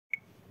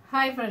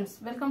Hi friends,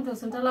 welcome to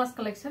Cinderla's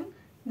collection.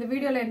 இந்த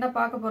வீடியோல என்ன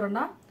பார்க்க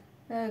போறோம்னா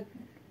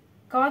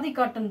காதி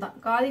காட்டன்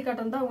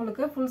தான்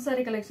உங்களுக்கு full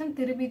saree collection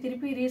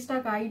திருப்பி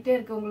ரீஸ்டாக் ஆயிட்டே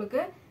இருக்கு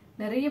உங்களுக்கு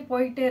நிறைய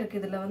போயிட்டே இருக்கு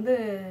இதுல வந்து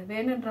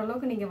வேணும்ன்ற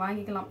அளவுக்கு நீங்க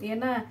வாங்கிக்கலாம்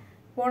ஏன்னா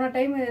போன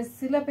டைம்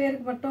சில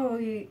பேருக்கு மட்டும்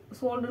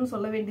சோல்ட்னு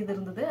சொல்ல வேண்டியது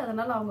இருந்தது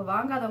அதனால அவங்க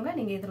வாங்காதவங்க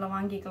நீங்க இதல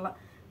வாங்கிக்கலாம்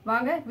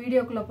வாங்க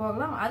வீடியோக்குள்ள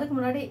போகலாம் அதுக்கு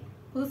முன்னாடி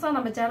புதுசா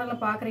நம்ம சேனலை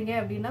பாக்குறீங்க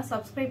அப்படினா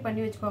Subscribe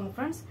பண்ணி வெச்சுக்கோங்க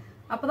फ्रेंड्स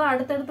அப்பதான்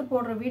அடுத்து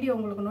போடுற வீடியோ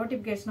உங்களுக்கு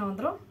நோட்டிஃபிகேஷன்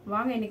வந்துரும்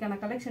வாங்க இன்னைக்கான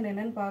கலெக்ஷன்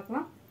என்னன்னு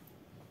பார்க்கலாம்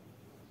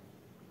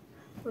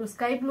ஒரு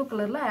ஸ்கை ப்ளூ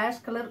கலர்ல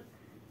ஆஷ் கலர்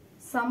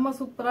செம்ம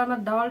சூப்பரான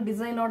டால்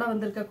டிசைனோட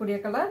வந்திருக்க கூடிய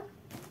கலர்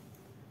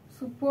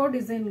சூப்பர்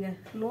டிசைன்ங்க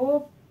லோ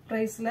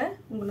பிரைஸ்ல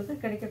உங்களுக்கு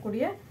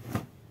கிடைக்கக்கூடிய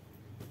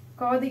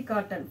khadi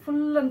cotton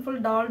full and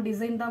full doll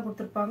design தான்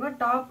கொடுத்திருப்பாங்க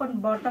டாப் அண்ட்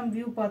பாட்டம்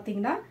வியூ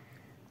பாத்தீங்கன்னா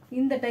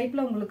இந்த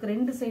டைப்ல உங்களுக்கு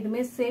ரெண்டு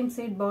சைடுமே சேம்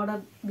சைடு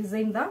பார்டர்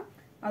டிசைன் தான்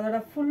அதோட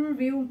ஃபுல்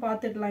வியூ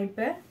பார்த்துடலாம்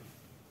இப்போ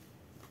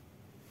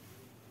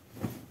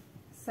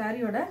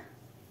சாரியோட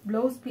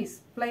ப்ளவுஸ் பீஸ்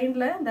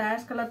ப்ளைன்ல இந்த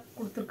ஆஷ் கலர்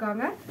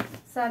கொடுத்திருக்காங்க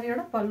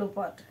சாரியோட பல்லு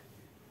பார்ட்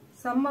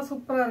செம்ம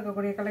சூப்பரா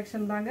இருக்கக்கூடிய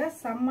கலெக்ஷன் தாங்க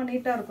செம்ம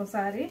நீட்டா இருக்கும்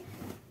சாரி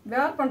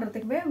வேர்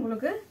பண்றதுக்குமே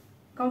உங்களுக்கு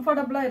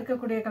கம்ஃபர்ட்டபிளா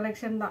இருக்கக்கூடிய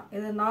கலெக்ஷன் தான்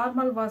இது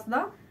நார்மல் வாஷ்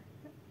தான்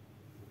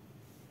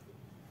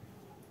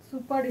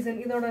சூப்பர்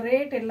டிசைன் இதோட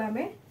ரேட்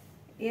எல்லாமே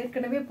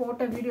ஏற்கனவே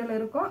போட்ட வீடியோல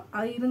இருக்கும்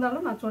அது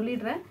இருந்தாலும் நான்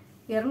சொல்லிடுறேன்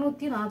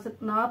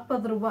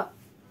 240 ரூபாய்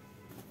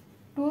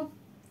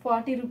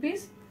 240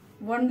 rupees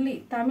only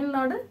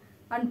Tamil Nadu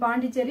and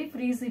Pondicherry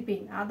free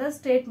shipping other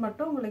state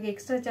மட்டும் உங்களுக்கு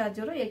எக்ஸ்ட்ரா சார்ஜ்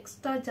வரும்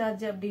எக்ஸ்ட்ரா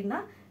சார்ஜ் அப்படினா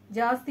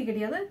ஜாஸ்தி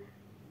கிடையாது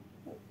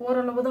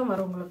ஓரளவு தான்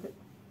வரும் உங்களுக்கு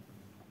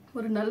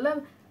ஒரு நல்ல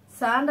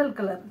சாண்டல்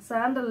கலர்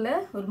சாண்டல்ல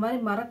ஒரு மாதிரி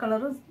மர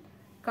கலரும்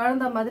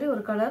கலந்த மாதிரி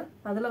ஒரு கலர்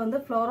அதுல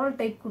வந்து ஃப்ளோரல்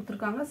டைப்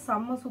கொடுத்திருக்காங்க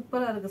செம்ம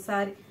சூப்பரா இருக்கு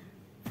saree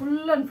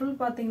full and full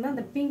பாத்தீங்கன்னா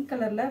இந்த பிங்க்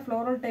கலர்ல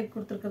ஃப்ளோரல் டைப்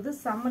கொடுத்திருக்கிறது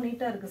செம்ம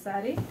நீட்டா இருக்கு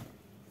saree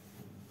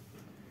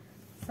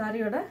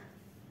சாரியோட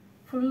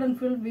full and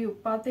full view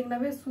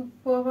பாத்தீங்கன்னாவே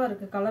சூப்பரா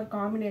இருக்கு கலர்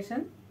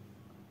காம்பினேஷன்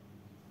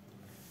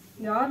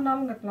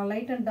யார்னாலும் கட்டலாம்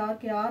லைட் அண்ட்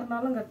டார்க்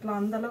யார்னாலும் கட்டலாம்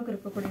அந்த அளவுக்கு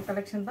இருக்கக்கூடிய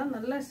கலெக்ஷன் தான்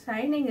நல்ல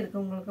ஷைனிங்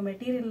இருக்கு உங்களுக்கு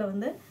மெட்டீரியல்ல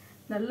வந்து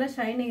நல்ல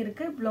ஷைனிங்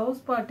இருக்கு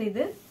ப்ளவுஸ் பார்ட்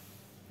இது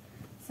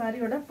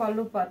சாரியோட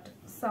பல்லு பார்ட்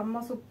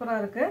செம்ம சூப்பரா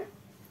இருக்கு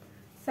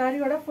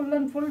சாரியோட full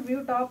and full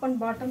view top and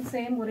bottom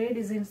same ஒரே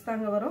டிசைன்ஸ்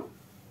தாங்க வரும்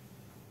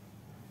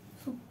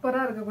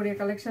சூப்பரா இருக்கக்கூடிய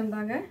கலெக்ஷன்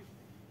தாங்க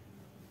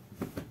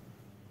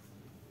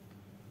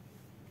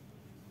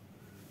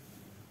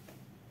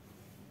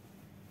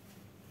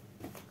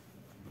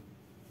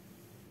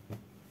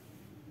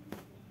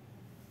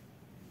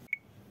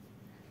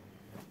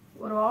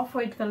ஒரு ஆஃப்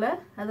ஒயிட் கலர்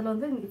அதுல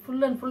வந்து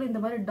full and full இந்த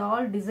மாதிரி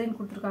டால் டிசைன்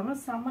கொடுத்திருக்காங்க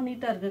செம்ம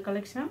நீட்டா இருக்கு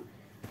கலெக்ஷன்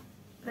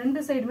ரெண்டு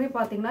சைடுமே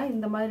பாத்தீங்கன்னா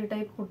இந்த மாதிரி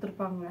டைப்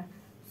கொடுத்திருப்பாங்க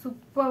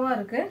சூப்பரா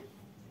இருக்கு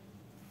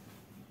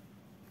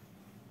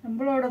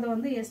நம்மளோடது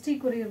வந்து எஸ்டி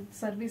கொரியர்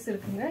சர்வீஸ்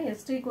இருக்குங்க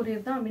எஸ்டி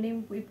கொரியர் தான்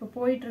மினிமம் இப்ப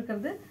போயிட்டு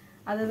இருக்குது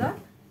அதுதான்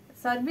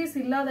சர்வீஸ்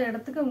இல்லாத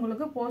இடத்துக்கு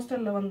உங்களுக்கு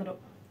போஸ்டர்ல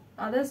வந்துரும்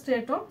அதர்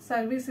ஸ்டேட்டும்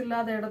சர்வீஸ்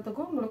இல்லாத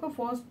இடத்துக்கும் உங்களுக்கு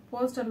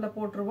போஸ்டர்ல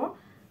போட்டுருவோம்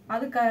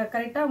அது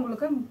கரெக்ட்டா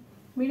உங்களுக்கு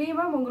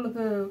மினிமம்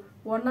உங்களுக்கு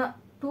 1 or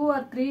 2 or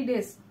 3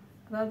 days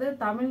அதாவது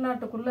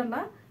தமிழ்நாட்டுக்குள்ளனா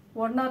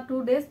 1 or 2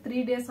 days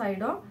 3 days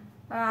ஆயிடும்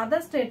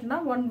அதர் ஸ்டேட்னா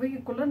 1 week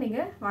குள்ள நீங்க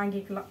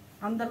வாங்கிக்கலாம்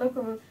அந்த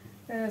அளவுக்கு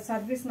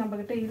சர்வீஸ் நம்ம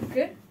கிட்ட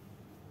இருக்கு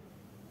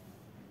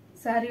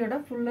சாரியோட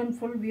full and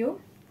full view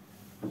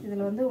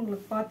இதுல வந்து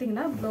உங்களுக்கு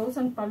பாத்தீங்கன்னா ப்ளவுஸ்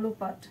அண்ட் பல்லு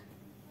பார்ட்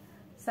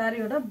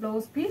சாரியோட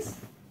ப்ளவுஸ் பீஸ்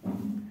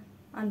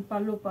அண்ட்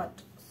பல்லு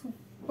பார்ட்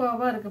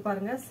சூப்பரா இருக்கு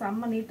பாருங்க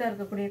செம்ம நீட்டா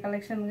இருக்கக்கூடிய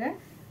கலெக்ஷனுங்க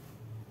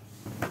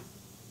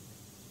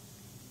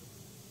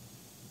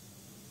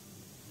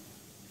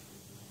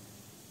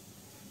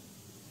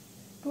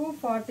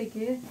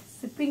 $240க்கு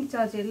shipping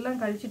charge எல்லாம்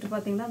கழிச்சிட்டு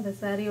பாத்தீங்கன்னா அந்த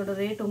சாரியோட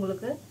ரேட்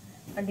உங்களுக்கு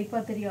கண்டிப்பா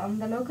தெரியும்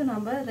அந்த அளவுக்கு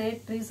நம்ம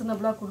ரேட்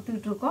ரீசனபிளா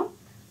கொடுத்துட்டு இருக்கோம்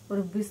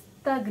ஒரு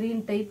பிஸ்தா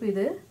கிரீன் டைப்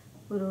இது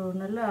ஒரு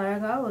நல்ல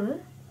அழகா ஒரு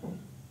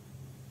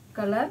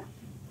கலர்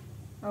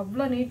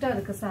அவ்வளவு நீட்டா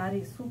இருக்கு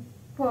saree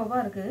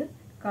சூப்பரா இருக்கு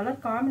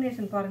கலர்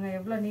காம்பினேஷன் பாருங்க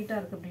எவ்வளவு நீட்டா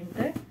இருக்கு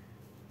அப்படினு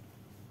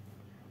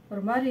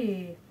ஒரு மாதிரி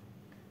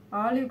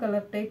ஆலிவ்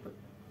கலர் டைப்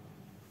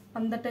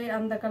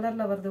அந்த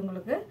கலர்ல வருது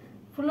உங்களுக்கு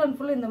full and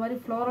full இந்த மாதிரி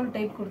floral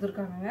type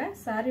கொடுத்திருக்காங்க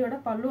சாரியோட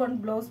பல்லு and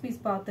blouse piece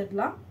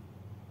பார்த்துடலாம்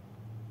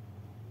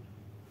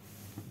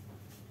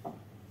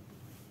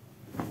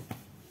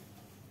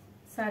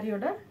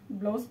சாரியோட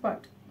blouse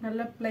part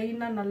நல்ல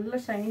plain-ஆ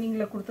நல்ல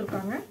ஷைனிங்ல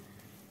கொடுத்திருக்காங்க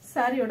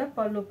சாரியோட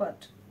பல்லு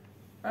part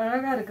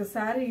அழகா இருக்கு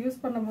சாரி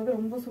யூஸ் பண்ணும்போது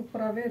ரொம்ப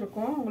சூப்பராவே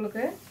இருக்கும்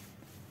உங்களுக்கு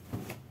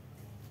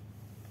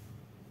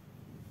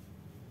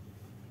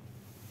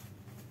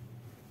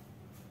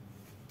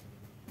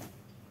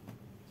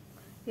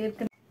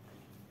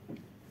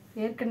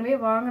ஏற்கனவே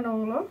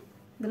வாங்குனவங்களும்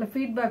இதுல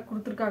ஃபீட்பேக்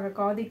கொடுத்திருக்காங்க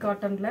காதி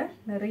காட்டன்ல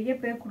நிறைய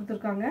பேர்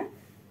கொடுத்திருக்காங்க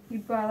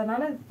இப்போ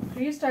அதனால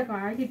ரீஸ்டாக்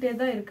ஆகிட்டே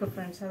தான் இருக்கு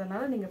फ्रेंड्स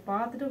அதனால நீங்க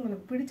பார்த்துட்டு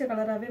உங்களுக்கு பிடிச்ச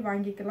கலராவே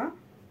வாங்கிக்கலாம்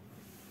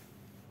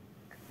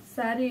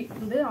சாரி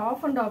வந்து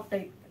ஆஃப் அண்ட் ஆஃப்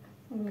டைப்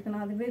உங்களுக்கு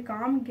நான் அதுவே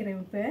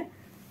காமிக்கிறேன் இப்போ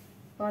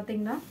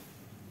பாத்தீங்கன்னா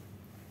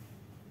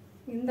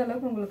இந்த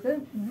அளவுக்கு உங்களுக்கு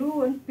blue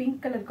and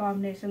pink colour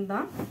combination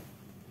தான்.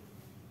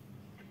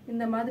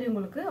 இந்த மாதிரி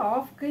உங்களுக்கு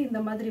ஆஃப்க்கு இந்த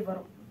மாதிரி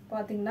வரும்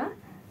பார்த்தீங்கன்னா.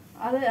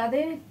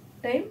 அதே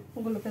டைம்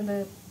உங்களுக்கு அந்த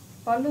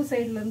பல்லு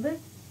சைட்லேருந்து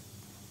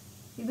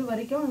இது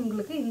வரைக்கும்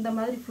உங்களுக்கு இந்த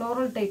மாதிரி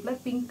ஃப்ளோரல்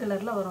டைப்பில் பிங்க்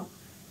கலரில் வரும்.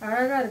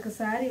 அழகாக இருக்குது.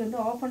 சாரீ வந்து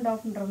ஆஃப் அண்ட்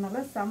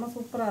ஆஃப்ன்றதுனால செம்ம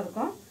சூப்பராக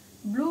இருக்கும்.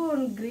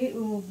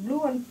 ப்ளூ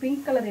அண்ட்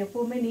பிங்க் கலர்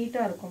எப்போவுமே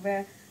நீட்டாக இருக்கும்.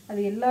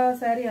 அது எல்லா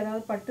சாரீ,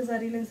 அதாவது பட்டு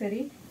சாரிலையும்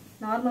சரி,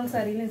 நார்மல்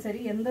சாரிலையும் சரி,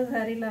 எந்த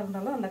சாரியில்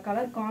இருந்தாலும் அந்த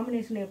கலர்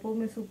காம்பினேஷன்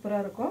எப்போவுமே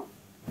சூப்பராக இருக்கும்.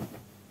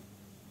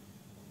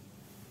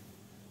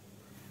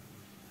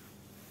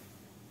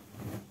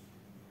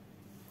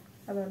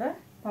 அதோட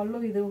பல்லு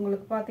இது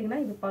உங்களுக்கு பார்த்தீங்கன்னா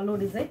இது பல்லு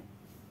டிசைன்.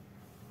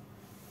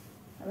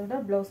 அதோட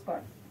ப்ளவுஸ்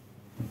பார்ட்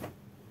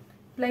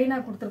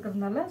பிளைனாக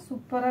கொடுத்துருக்கிறதுனால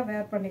சூப்பராக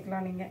வேர்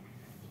பண்ணிக்கலாம் நீங்கள்.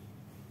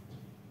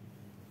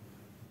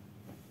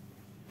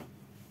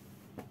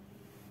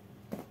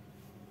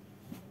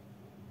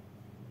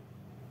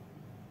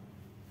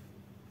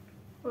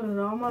 ஒரு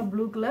ராமா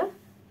ப்ளூ கலர்,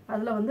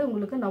 அதில் வந்து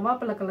உங்களுக்கு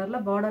நவாப்பழ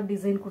கலரில் பார்டர்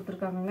டிசைன்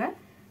கொடுத்துருக்காங்க.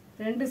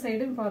 ரெண்டு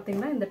சைடும்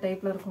பார்த்தீங்கன்னா இந்த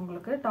டைப்பில் இருக்கும்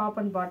உங்களுக்கு. டாப்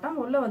அண்ட்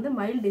பாட்டம் உள்ள வந்து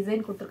மைல்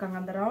டிசைன் கொடுத்துருக்காங்க.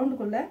 அந்த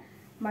ரவுண்டுக்குள்ளே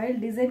மைல்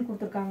டிசைன்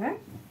கொடுத்துருக்காங்க.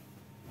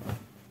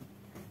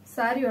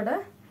 சாரியோட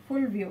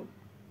ஃபுல் வியூ,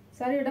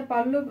 சாரியோட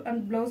பல்லு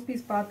அண்ட் ப்ளவுஸ்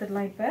பீஸ்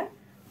பார்த்துடலாம். இப்போ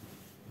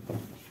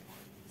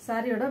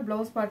சாரியோட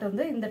ப்ளவுஸ் பார்ட்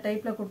வந்து இந்த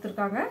டைப்பில்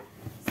கொடுத்துருக்காங்க.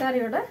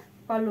 சாரியோட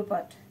பல்லு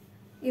பார்ட்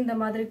இந்த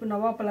மாதிரி இப்போ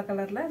நவாப்பழ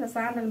கலரில் இந்த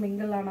சாண்டல்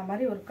மிங்கிள் ஆன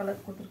மாதிரி ஒரு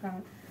கலர்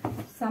கொடுத்துருக்காங்க.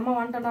 செம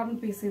வாண்டடான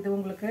பீஸ் இது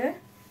உங்களுக்கு,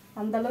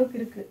 அந்த அளவுக்கு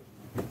இருக்குது.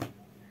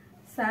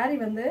 சாரி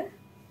வந்து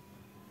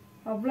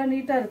அவ்வளோ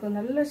நீட்டாக இருக்கும்.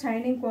 நல்ல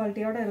ஷைனிங்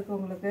குவாலிட்டியோடு இருக்குது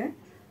உங்களுக்கு.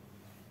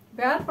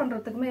 வேர்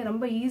பண்ணுறதுக்குமே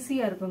ரொம்ப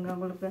ஈஸியாக இருக்குங்க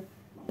உங்களுக்கு.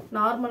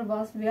 நார்மல்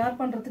வேர்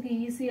பண்ணுறதுக்கு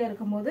ஈஸியாக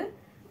இருக்கும் போது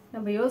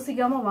நம்ம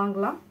யோசிக்காமல்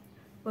வாங்கலாம்.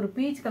 ஒரு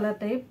பீச்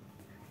கலர் டைப்,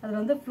 அதில்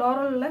வந்து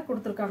ஃப்ளோரலில்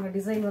கொடுத்துருக்காங்க.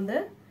 டிசைன் வந்து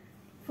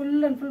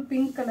ஃபுல் அண்ட் ஃபுல்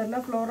பிங்க்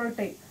கலரில் ஃப்ளோரல்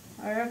டைப்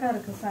அழகாக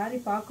இருக்குது. சாரி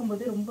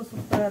பார்க்கும்போது ரொம்ப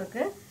சூப்பராக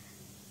இருக்குது.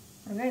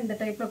 இந்த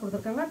டைப்பில்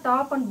கொடுத்துருக்காங்க.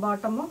 டாப் அண்ட்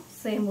பாட்டமும்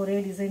சேம் ஒரே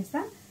டிசைன்ஸ்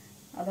தான்.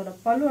 அதோட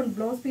பல்லு அண்ட்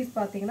ப்ளவுஸ் பீஸ்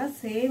பார்த்தீங்கன்னா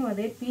சேம்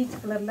அதே பீச்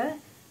கலரில்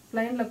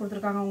ப்ளைனில்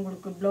கொடுத்துருக்காங்க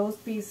உங்களுக்கு ப்ளவுஸ்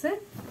பீஸு.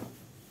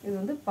 இது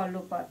வந்து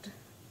பல்லு பார்ட்.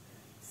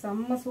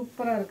 செம்ம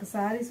சூப்பராக இருக்குது.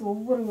 சாரீஸ்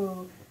ஒவ்வொரு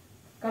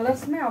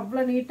கலர்ஸுமே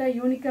அவ்வளோ நீட்டாக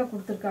யூனிக்காக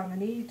கொடுத்துருக்காங்க.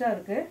 நீட்டாக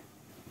இருக்குது.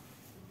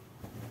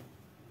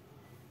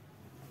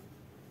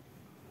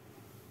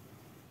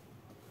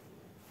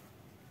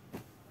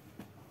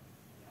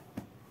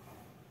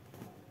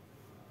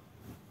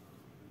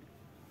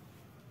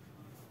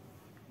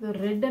 இது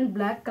red and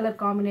black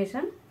colour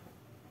combination.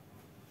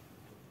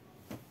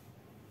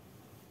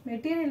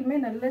 மெட்டீரியலுமே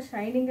நல்ல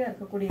ஷைனிங்காக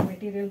இருக்கக்கூடிய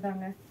மெட்டீரியல்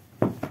தாங்க.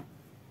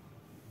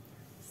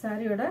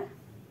 சாரியோட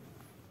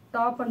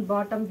டாப் அண்ட்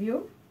பாட்டம் வியூ,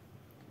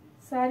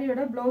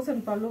 சாரியோட ப்ளவுஸ்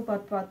அண்ட் பல்லு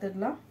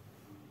பார்த்துடலாம்.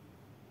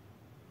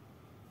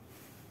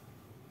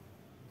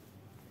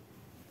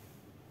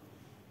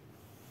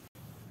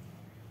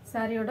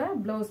 சாரியோட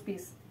ப்ளவுஸ்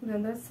பீஸ் இது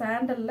வந்து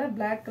சாண்டலில்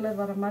பிளாக் கலர்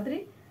வர மாதிரி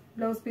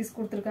ப்ளவுஸ் பீஸ்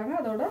கொடுத்துருக்காங்க.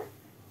 அதோட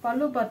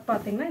பல்லு பார்ட்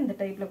பார்த்தீங்கன்னா இந்த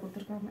டைப்பில்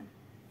கொடுத்துருக்காங்க.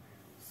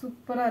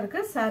 சூப்பராக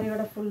இருக்குது.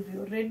 சாரியோட ஃபுல்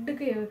வியூ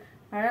ரெட்டுக்கு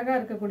அழகாக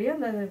இருக்கக்கூடிய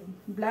அந்த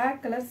பிளாக்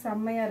கலர்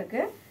செம்மையாக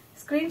இருக்குது.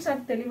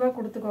 ஸ்க்ரீன்ஷாட் தெளிவாக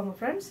கொடுத்துக்கோங்க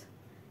ஃப்ரெண்ட்ஸ்.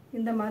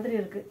 இந்த மாதிரி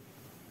இருக்குது.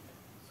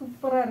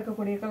 சூப்பராக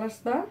இருக்கக்கூடிய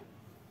கலர்ஸ் தான்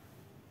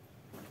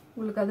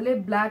உங்களுக்கு. அதிலே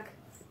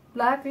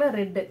பிளாக்ல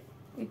ரெட்டு,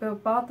 இப்போ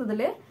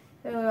பார்த்ததுலே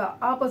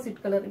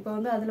ஆப்போசிட் கலர். இப்போ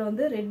வந்து அதில்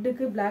வந்து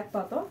ரெட்டுக்கு பிளாக்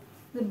பார்த்தோம்,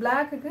 இது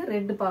பிளாக்குக்கு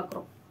ரெட்டு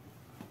பார்க்குறோம்.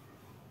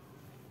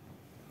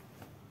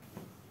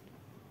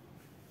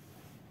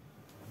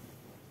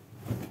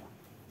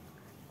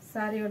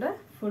 சாரியோட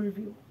ஃபுல்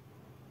வியூ,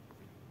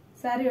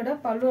 சாரியோட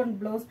பல்லு அண்ட்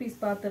ப்ளவுஸ் பீஸ்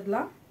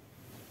பார்த்துடலாம்.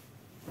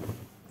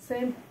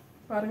 சேம்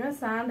பாருங்க,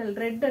 sandal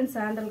red and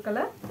sandal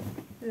colour.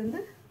 இது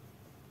வந்து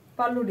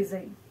பல்லு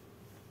டிசைன்.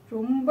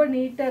 ரொம்ப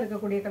நீட்டாக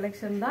இருக்கக்கூடிய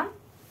கலெக்ஷன் தான்.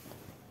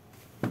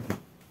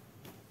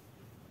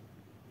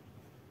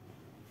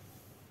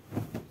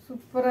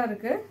 சூப்பராக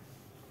இருக்கு.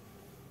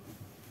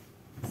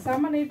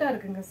 செம்ம நீட்டாக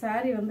இருக்குங்க.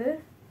 சாரி வந்து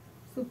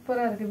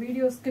சூப்பராக இருக்கு.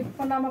 வீடியோ ஸ்கிப்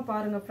பண்ணாமல்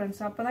பாருங்க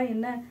ஃப்ரெண்ட்ஸ். அப்போ தான்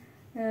என்ன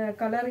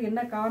கலர்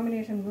என்ன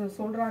காம்பினேஷன்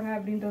சொல்கிறாங்க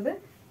அப்படின்றது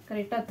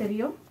கரெக்டாக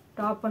தெரியும்.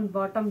 Top and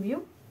bottom view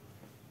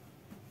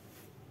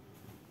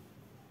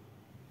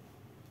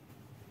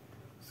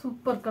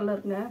super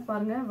கலருங்க.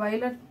 பாருங்க,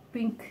 வயலட்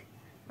பிங்க்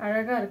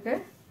அழகாக இருக்கு.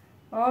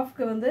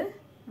 ஆஃப்க்கு வந்து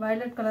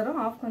வயலட்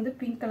கலரும் ஆஃப்க்கு வந்து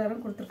பிங்க்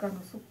கலரும்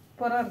கொடுத்துருக்காங்க.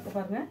 சூப்பராக இருக்கு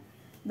பாருங்க.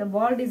 இந்த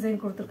பால்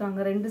டிசைன்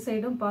கொடுத்துருக்காங்க. ரெண்டு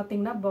சைடும்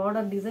பார்த்தீங்கன்னா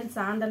பார்டர் டிசைன்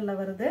சாண்டலில்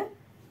வருது.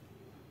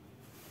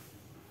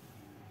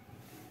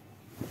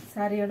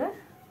 சாரியோட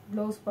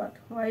ப்ளவுஸ் பார்ட்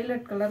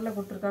வயலட் கலரில்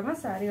கொடுத்துருக்காங்க.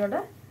 சாரியோட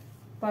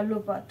பல்லு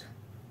பார்ட்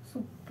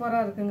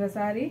சூப்பராக இருக்குங்க.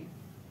 Sorry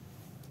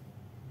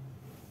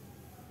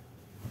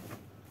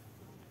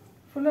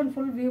full and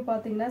full view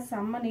பார்த்தீங்கன்னா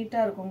செம்ம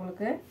நீட்டாக இருக்கும்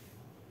உங்களுக்கு.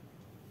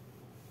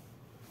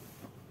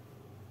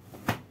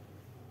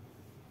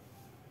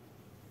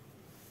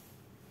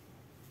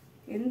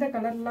 எந்த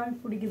கலர்லாம்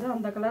பிடிக்குதோ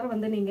அந்த கலரை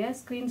வந்து நீங்கள்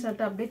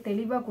ஸ்க்ரீன்ஷாட் அப்படியே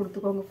தெளிவாக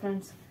கொடுத்துக்கோங்க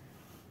ஃப்ரெண்ட்ஸ்.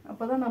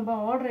 அப்போ தான் நம்ம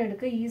ஆர்டர்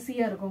எடுக்க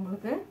ஈஸியாக இருக்கும்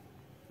உங்களுக்கு.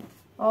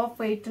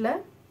 ஆஃப் ஒயிட்டில்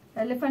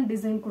எலிஃபண்ட்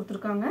டிசைன்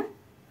கொடுத்துருக்காங்க.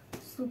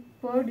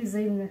 சூப்பர்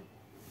டிசைனுங்க.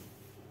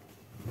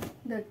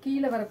 இந்த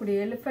கீழே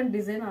வரக்கூடிய எலிஃபண்ட்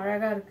டிசைன்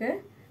அழகாக இருக்குது.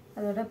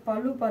 அதோட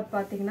பல்லு பார்ட்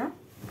பார்த்தீங்கன்னா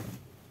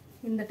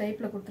இந்த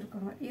டைப்பில்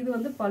கொடுத்துருக்காங்க. இது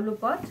வந்து பல்லு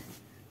பார்ட்.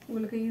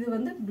 உங்களுக்கு இது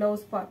வந்து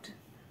ப்ளவுஸ் பார்ட்.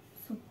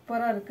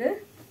 சூப்பராக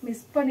இருக்குது.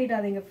 மிஸ்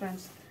பண்ணிடாதீங்க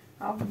ஃப்ரெண்ட்ஸ்.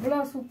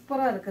 அவ்வளோ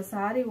சூப்பராக இருக்குது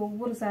சாரீ.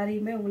 ஒவ்வொரு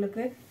சாரியுமே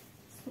உங்களுக்கு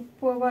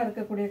சூப்பராக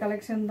இருக்கக்கூடிய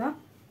கலெக்ஷன் தான்.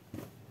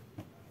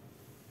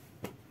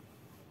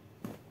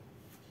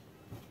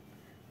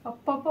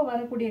 அப்பப்போ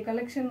வரக்கூடிய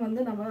கலெக்ஷன்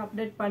வந்து நம்ம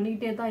அப்டேட்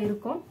பண்ணிக்கிட்டே தான்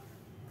இருக்கோம்.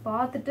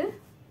 பார்த்துட்டு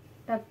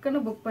டக்குன்னு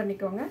புக்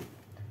பண்ணிக்கோங்க.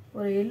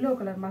 ஒரு எல்லோ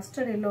கலர்,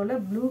 மஸ்டர்ட்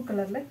எல்லோவில் ப்ளூ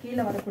கலரில்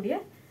கீழே வரக்கூடிய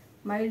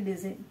மைல்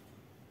டிசைன்.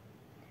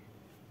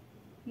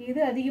 இது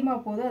அதிகமாக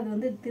போதும், அது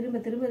வந்து திரும்ப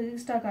திரும்ப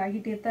ரீஸ்டாக்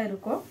ஆகிட்டே தான்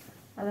இருக்கும்.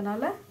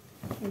 அதனால்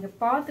நீங்கள்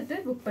பார்த்துட்டு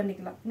புக்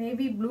பண்ணிக்கலாம்.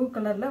 நேவி ப்ளூ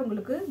கலரில்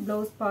உங்களுக்கு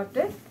ப்ளவுஸ்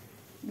பார்ட்டு,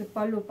 இது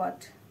பல்லு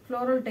பார்ட்,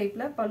 ஃப்ளோரல்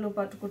டைப்பில் பல்லு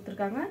பார்ட்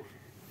கொடுத்துருக்காங்க.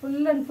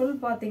 ஃபுல் அண்ட் ஃபுல்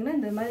பார்த்தீங்கன்னா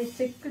இந்த மாதிரி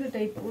செக்குடு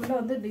டைப் உள்ளே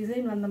வந்து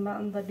டிசைன்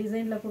அந்த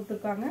டிசைனில்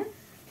கொடுத்துருக்காங்க.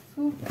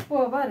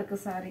 சூப்பராக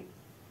இருக்குது சாரீ.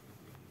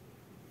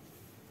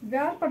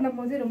 வேர் பண்ணும்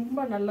போதே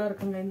ரொம்ப நல்லா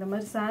இருக்குங்க. இந்த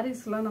மாதிரி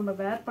சாரீஸ்லாம் நம்ம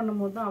வேர்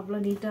பண்ணும் போது தான் அவ்வளோ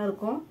நீட்டாக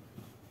இருக்கும்.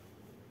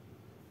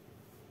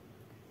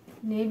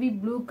 நேவி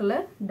ப்ளூ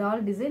கலர்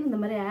டால் டிசைன், இந்த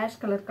மாதிரி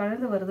ஆஷ் கலர்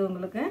கலந்து வருது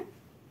உங்களுக்கு.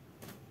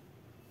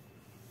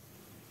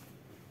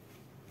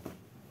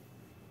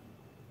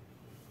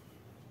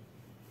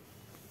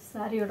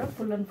 சாரியோட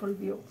ஃபுல் அண்ட் ஃபுல்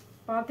வியூ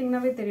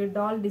பார்த்தீங்கன்னாவே தெரியும்.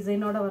 டால்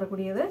டிசைனோட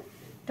வரக்கூடியது.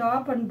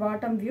 Top and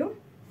bottom view.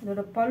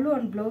 இதோட பல்லு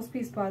அண்ட் ப்ளவுஸ்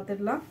பீஸ்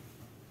பார்த்துடலாம்.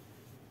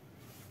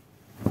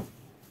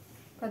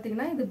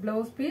 பார்த்தீங்கன்னா இது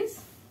ப்ளவுஸ் பீஸ்,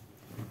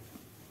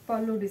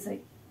 பல்லு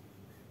டிசைன்.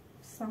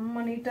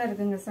 செம்ம நீட்டாக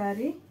இருக்குங்க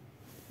சாரி.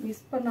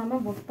 மிஸ்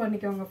பண்ணாமல் புக்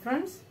பண்ணிக்கோங்க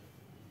ஃப்ரெண்ட்ஸ்.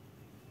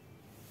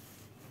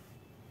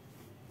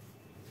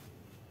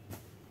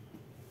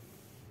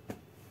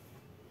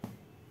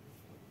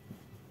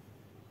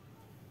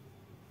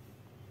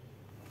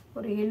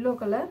 ஒரு yellow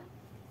colour,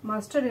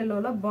 mustard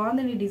எல்லோவில்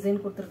bandhani design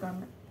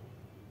கொடுத்துருக்காங்க.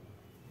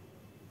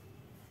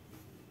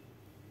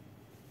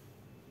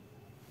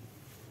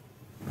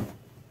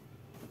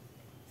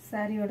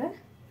 சாரியோட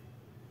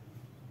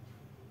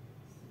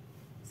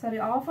sorry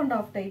of and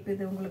half type.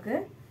 இது உங்களுக்கு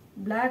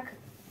பிளாக்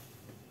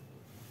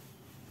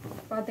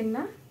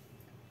பார்த்தீங்கன்னா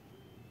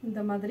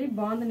இந்த மாதிரி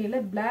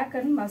பாந்தினியில் பிளாக்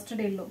அண்ட்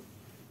மஸ்டர்ட் எல்லோ.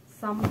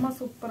 செம்ம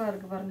சூப்பராக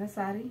இருக்குது பாருங்க.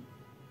 சாரி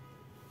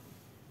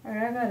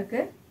அழகாக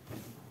இருக்குது.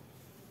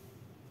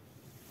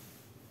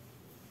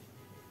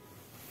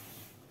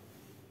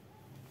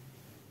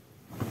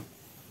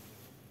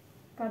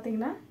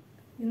 பார்த்தீங்கன்னா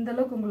இந்த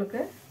அளவுக்கு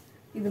உங்களுக்கு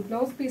இது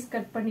ப்ளவுஸ் பீஸ்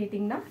கட்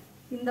பண்ணிட்டீங்கன்னா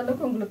இந்த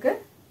அளவுக்கு உங்களுக்கு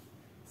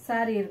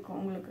சாரீ இருக்கும்.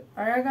 உங்களுக்கு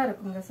அழகாக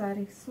இருக்குங்க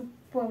சாரீ.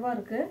 சூப்பராக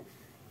இருக்குது.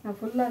 நான்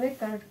ஃபுல்லாகவே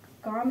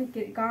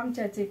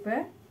காமிச்சாச்சு. இப்போ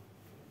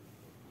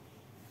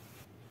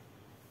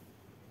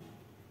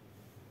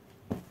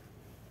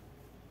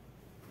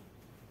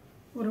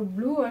ஒரு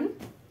ப்ளூ அண்ட்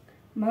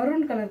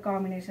மரூன் கலர்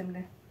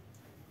காம்பினேஷனுங்க.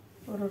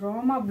 ஒரு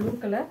ரோமா blue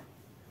colour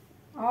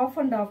of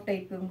and half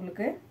type.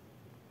 உங்களுக்கு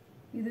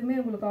இதுவுமே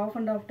உங்களுக்கு ஆஃப்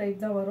அண்ட் ஆஃப்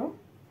டைப் தான் வரும்.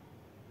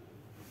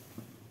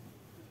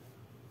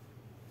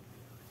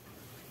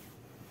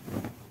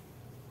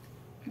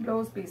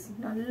 ப்ளவுஸ் பீஸ்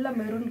நல்ல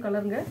மெரூன்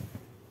கலருங்க.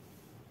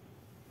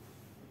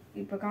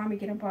 இப்போ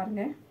காமிக்கிறேன்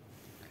பாருங்க.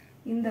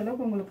 இந்த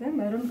அளவுக்கு உங்களுக்கு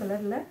மெரூன்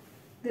கலரில்,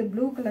 இது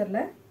ப்ளூ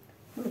கலரில்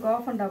உங்களுக்கு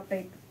ஆஃப் அண்ட் ஆஃப்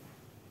டைப்.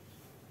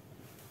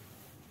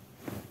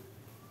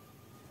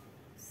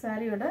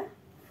 சாரியோட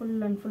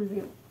full and full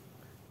view.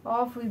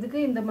 Of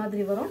இதுக்கு இந்த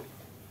மாதிரி வரும்.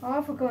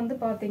 ஆஃபுக்கு வந்து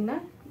பார்த்தீங்கன்னா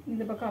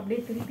இந்த பக்கம் அப்படியே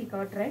திருப்பி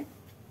காட்டுறேன்.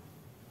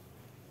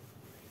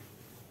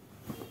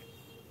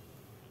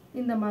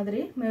 இந்த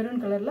மாதிரி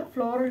மெரூன் கலரில்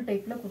ஃப்ளோரல்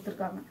டைப்பில்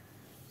கொடுத்துருக்காங்க.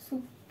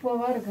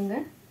 சூப்பராக இருக்குங்க.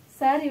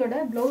 சாரியோட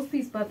ப்ளவுஸ்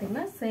பீஸ்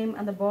பார்த்தீங்கன்னா சேம்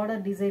அந்த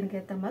பார்டர் டிசைனுக்கு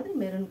ஏற்ற மாதிரி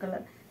மெரூன்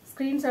கலர்.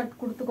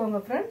 ஸ்க்ரீன்ஷாட் கொடுத்துக்கோங்க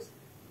ஃப்ரெண்ட்ஸ்.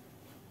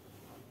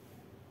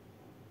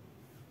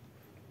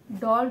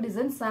 டால்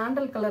டிசைன்,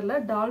 சாண்டல்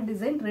கலரில் டால்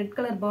design, red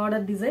colour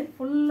border design,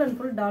 full and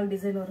full doll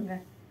design வருங்க.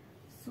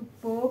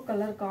 Super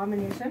colour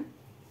combination.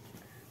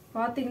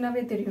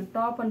 பார்த்தீங்கன்னாவே தெரியும்.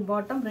 டாப் அண்ட்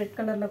பாட்டம் ரெட்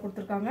கலரில்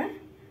கொடுத்துருக்காங்க.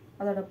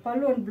 அதோட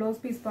பல்லு அண்ட்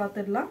ப்ளவுஸ் பீஸ்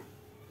பார்த்துடலாம்.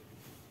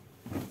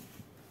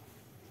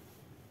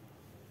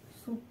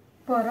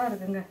 சூப்பராக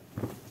இருக்குங்க.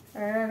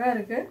 அழகாக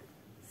இருக்குது.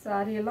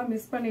 சாரி எல்லாம்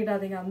மிஸ்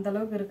பண்ணிடாதீங்க.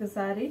 அந்தளவுக்கு இருக்குது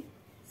சாரி.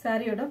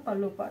 சாரியோட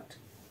பல்லு பார்ட்.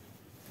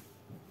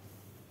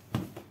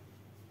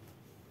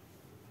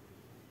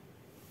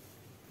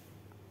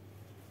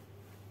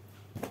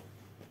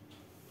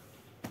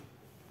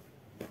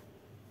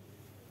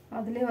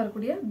 அதிலே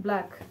வரக்கூடிய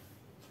பிளாக்,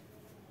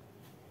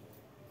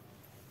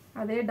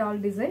 அதே டால்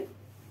design,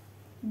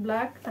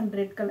 black and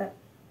red colour.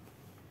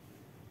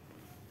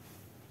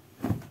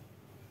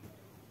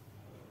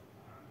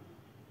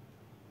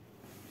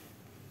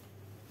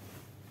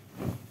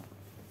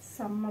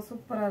 செம்ம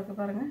சூப்பராக இருக்குது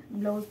பாருங்க.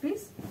 ப்ளவுஸ்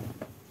பீஸ்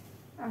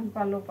அண்ட்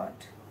பல்லு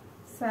பார்ட்.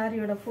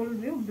 சாரியோட full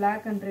view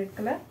black and red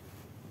colour.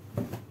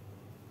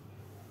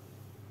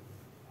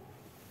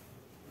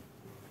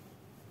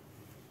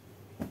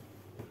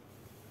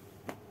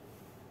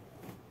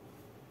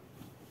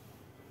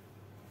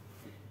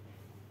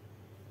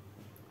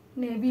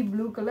 Navy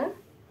blue colour.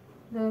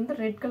 இது வந்து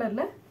ரெட்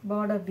கலரில்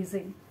பார்டர்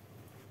டிசைன்.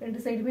 ரெண்டு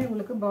சைடுமே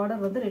உங்களுக்கு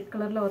பார்டர் வந்து ரெட்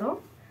கலரில் வரும்.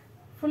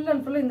 ஃபுல்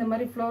அண்ட் ஃபுல் இந்த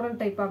மாதிரி ஃப்ளோரல்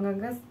டைப்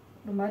அங்கங்க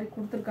இந்த மாதிரி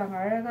கொடுத்துருக்காங்க.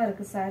 அழகாக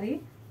இருக்குது saree.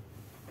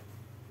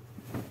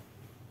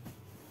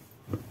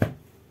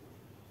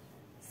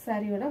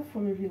 சாரியோட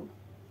ஃபுல் வியூ.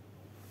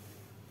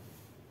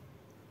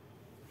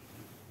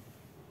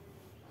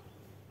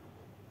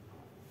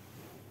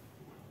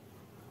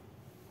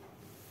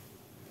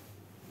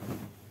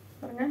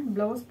 பாருங்க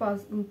ப்ளவுஸ்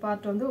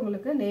பார்ட் வந்து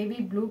உங்களுக்கு நேவி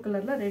ப்ளூ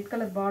கலரில் ரெட்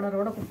கலர்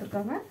பார்டரோட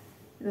கொடுத்துருக்காங்க.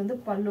 இது வந்து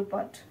பல்லு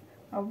பார்ட்.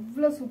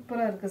 அவ்வளோ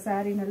சூப்பராக இருக்குது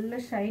saree. நல்ல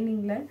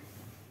ஷைனிங்கில்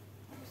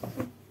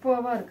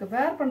சூப்பராக இருக்குது.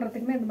 வேர்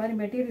பண்ணுறதுக்குமே இந்த மாதிரி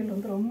மெட்டீரியல்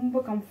வந்து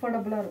ரொம்ப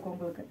கம்ஃபர்டபுளாக இருக்கும்.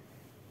 உங்களுக்கு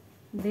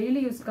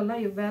டெய்லி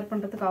யூஸ்க்கெல்லாம் வேர்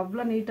பண்ணுறதுக்கு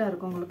அவ்வளோ நீட்டாக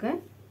இருக்கும். உங்களுக்கு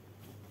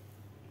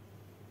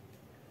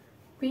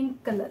பிங்க்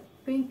கலர்,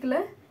 பிங்க்கில்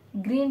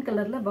க்ரீன்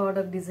கலரில்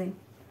பார்டர் டிசைன்.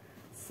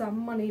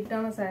 செம்ம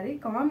நீட்டான saree.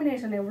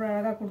 காம்பினேஷன் எவ்வளோ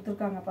அழகாக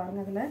கொடுத்துருக்காங்க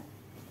பாருங்கள். அதில்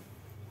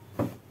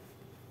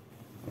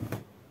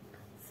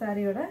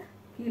சாரியோட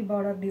கீழ்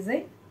பார்டர்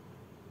டிசைன்.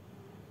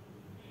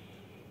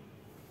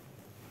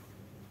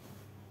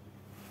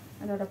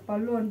 அதோட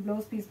பல்லு அண்ட்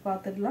ப்ளவுஸ் பீஸ்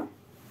பார்த்துடலாம்.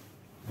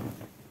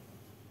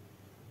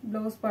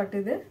 ப்ளவுஸ் பார்ட்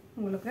இது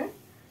உங்களுக்கு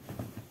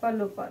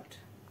பல்லு பார்ட்.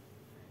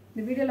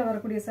 இந்த வீடியோவில்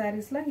வரக்கூடிய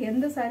சாரீஸில்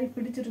எந்த சாரீ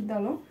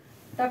பிடிச்சிருந்தாலும்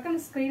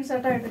டக்குன்னு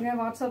ஸ்க்ரீன்ஷாட்டாக எடுங்க,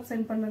 வாட்ஸ்அப்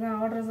சென்ட் பண்ணுங்கள்,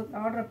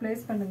 ஆர்டரை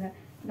ப்ளேஸ் பண்ணுங்கள்.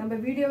 நம்ம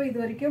வீடியோவை இது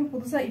வரைக்கும்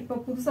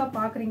புதுசாக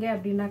பார்க்குறீங்க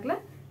அப்படின்னாக்கல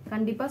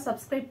கண்டிப்பாக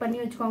சப்ஸ்கிரைப் பண்ணி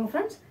வச்சுக்கோங்க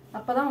ஃப்ரெண்ட்ஸ்.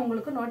 அப்போ தான்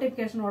உங்களுக்கு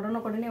நோட்டிஃபிகேஷன்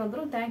உடனே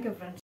வந்துடும். Thank you friends.